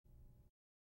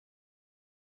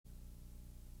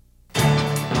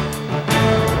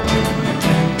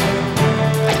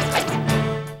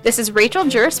This is Rachael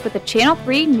Jerse with the Channel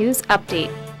 3 News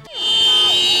Update.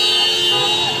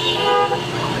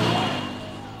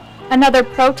 Another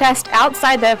protest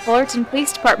outside the Fullerton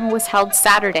Police Department was held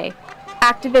Saturday.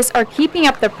 Activists are keeping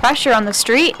up the pressure on the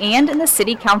street and in the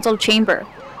City Council chamber.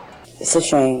 It's a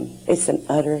shame. It's an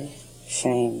utter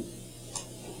shame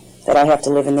that I have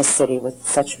to live in this city with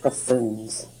such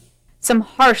buffoons. Some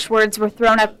harsh words were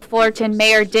thrown at Fullerton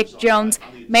Mayor Dick Jones,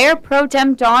 Mayor Pro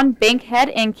Tem Don Bankhead,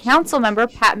 and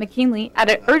Councilmember Pat McKinley at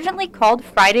an urgently called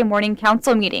Friday morning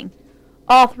council meeting.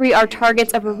 All three are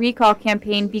targets of a recall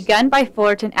campaign begun by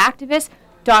Fullerton activists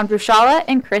Tony Bushala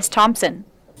and Chris Thompson.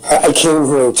 I came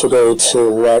here today to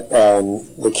let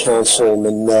the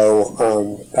councilmen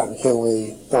know, Pat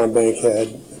McKinley, Don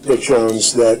Bankhead, Dick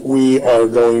Jones, that we are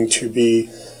going to be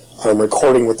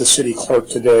recording with the City Clerk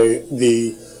today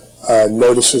the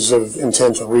notices of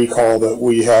intent to recall that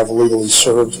we have legally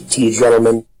served to you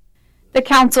gentlemen. The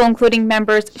council, including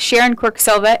members Sharon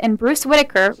Quirk-Silva and Bruce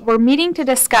Whitaker, were meeting to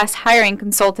discuss hiring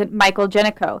consultant Michael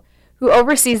Gennaco, who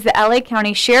oversees the LA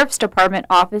County Sheriff's Department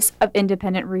Office of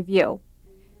Independent Review.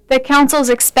 The council is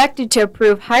expected to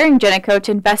approve hiring Gennaco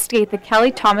to investigate the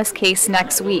Kelly Thomas case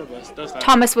next week.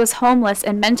 Thomas was homeless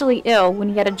and mentally ill when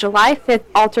he had a July 5th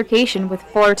altercation with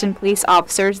Fullerton police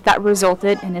officers that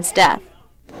resulted in his death.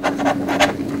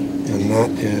 And that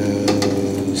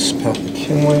is Pat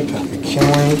McKinley. Pat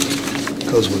McKinley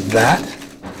goes with that.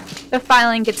 The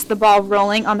filing gets the ball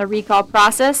rolling on the recall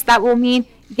process that will mean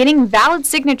getting valid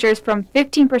signatures from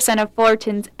 15% of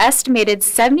Fullerton's estimated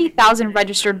 70,000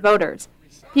 registered voters.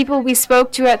 People we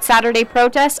spoke to at Saturday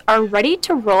protests are ready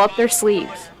to roll up their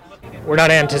sleeves. We're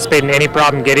not anticipating any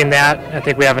problem getting that. I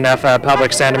think we have enough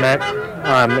public sentiment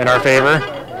in our favor.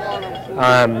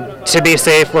 To be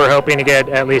safe, we're hoping to get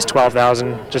at least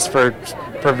 12,000, just for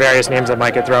various names that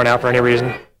might get thrown out for any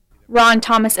reason. Ron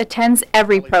Thomas attends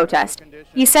every protest.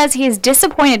 He says he is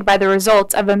disappointed by the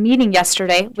results of a meeting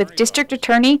yesterday with District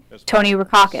Attorney Tony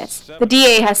Bushala. The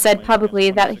DA has said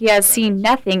publicly that he has seen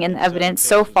nothing in the evidence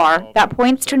so far that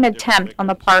points to an attempt on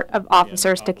the part of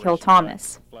officers to kill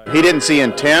Thomas. He didn't see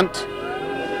intent,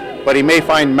 but he may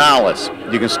find malice.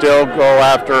 You can still go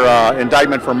after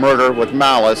indictment for murder with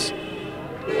malice,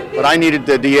 but I needed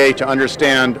the DA to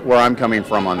understand where I'm coming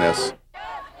from on this.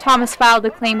 Thomas filed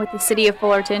a claim with the City of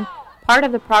Fullerton, part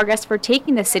of the progress for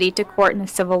taking the city to court in a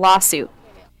civil lawsuit.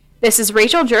 This is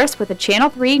Rachael Jerse with the Channel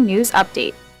 3 News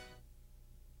Update.